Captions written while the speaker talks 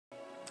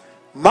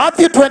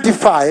Matthew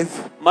 25.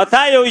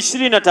 Mathayo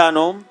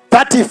 25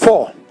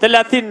 34.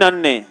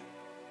 34.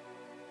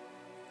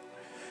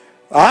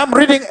 I'm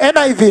reading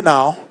NIV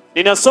now.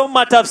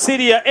 Ninasoma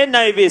tafsiri ya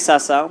NIV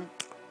sasa.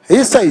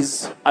 He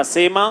says,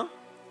 Asema,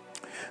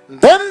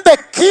 then the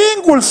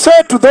king will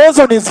say to those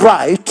on his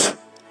right,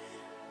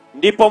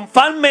 ndipo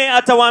mfalme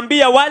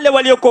atawaambia wale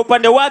walioko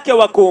upande wake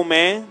wa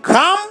kuume,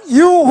 come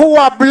you who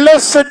are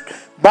blessed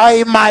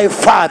by my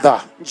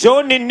Father,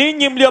 njoni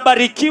ninyi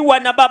mliobarikiwa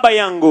na baba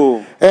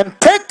yangu, and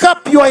take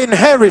up your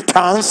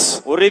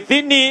inheritance,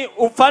 urithini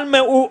ufalme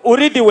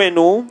urithi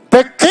wenu,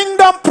 the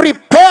kingdom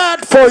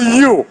prepared for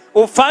you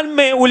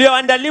ufalme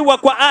ulioandaliwa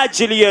kwa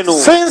ajili yenu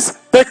since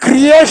the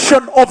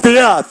creation of the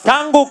earth.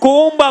 tangu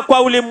kuumba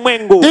kwa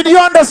ulimwengu. Did you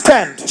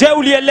understand? Je,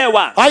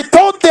 ulielewa? I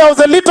thought there was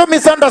a little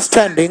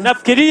misunderstanding.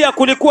 Nafikiria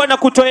kulikuwa na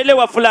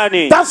kutoelewa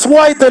fulani. That's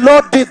why the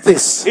Lord did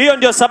this. Hiyo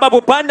ndio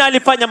sababu Bwana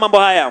alifanya mambo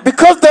haya.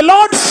 Because the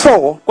Lord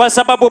saw Kwa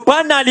sababu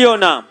Bwana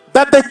aliona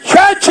that the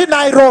church in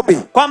Nairobi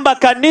kwamba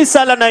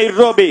kanisa la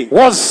Nairobi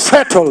was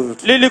settled.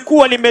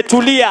 lilikuwa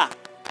limetulia.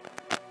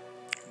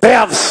 They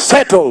have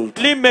settled.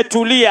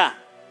 Limetulia.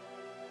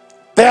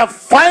 They have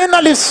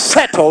finally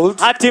settled.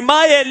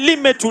 Hatimaye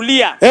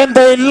limetulia. And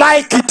they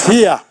like it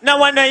here. Na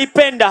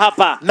wanaipenda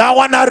hapa. Na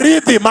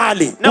wanaridhi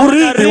mali. Na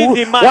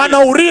wanaridhi mali.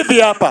 Wanaurithi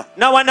hapa.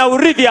 Na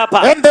wanaurithi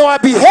hapa. And they were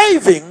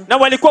behaving na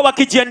walikuwa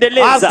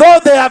wakijiendeleza as though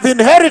they have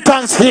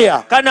inheritance here.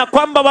 kana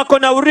kwamba wako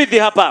na urithi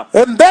hapa.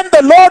 And then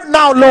the Lord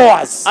now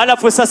lowers.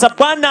 Alafu sasa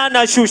Bwana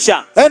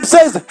anashusha. And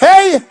says,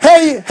 hey,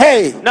 hey,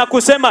 hey. Na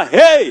kusema,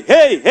 hey,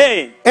 hey,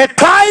 hey. A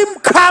time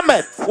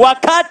cometh.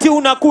 Wakati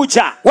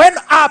unakuja. When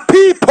our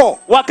people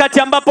wakati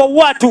ambapo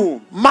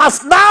watu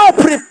must now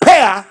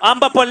prepare.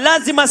 Ambapo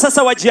lazima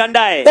sasa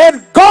wajiandae.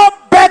 And go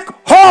back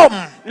home.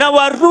 Na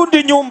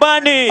warudi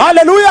nyumbani.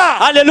 Hallelujah.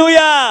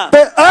 Hallelujah.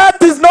 The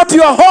earth is not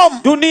your home.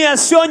 Dunia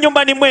sio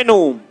nyumbani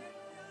mwenu.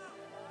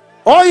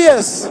 Oh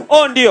yes.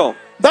 Oh ndio.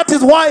 That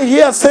is why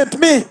he has sent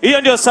me.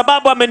 Hiyo ndio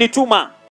sababu amenituma.